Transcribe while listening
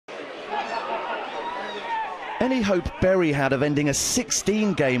Any hope Bury had of ending a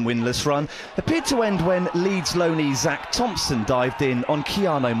 16-game winless run appeared to end when Leeds loanee Thompson dived in on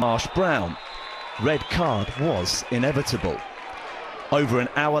Keanu Marsh-Brown. Red card was inevitable. Over an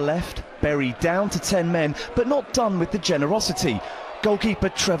hour left, Bury down to 10 men, but not done with the generosity. Goalkeeper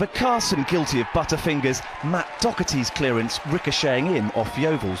Trevor Carson guilty of butterfingers, Matt Doherty's clearance ricocheting in off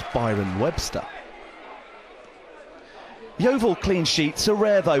Yeovil's Byron Webster. Yeovil clean sheets are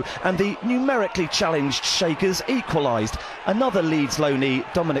rare though, and the numerically challenged Shakers equalised. Another Leeds loanee,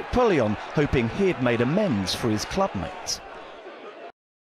 Dominic Poleon, hoping he'd made amends for his clubmates.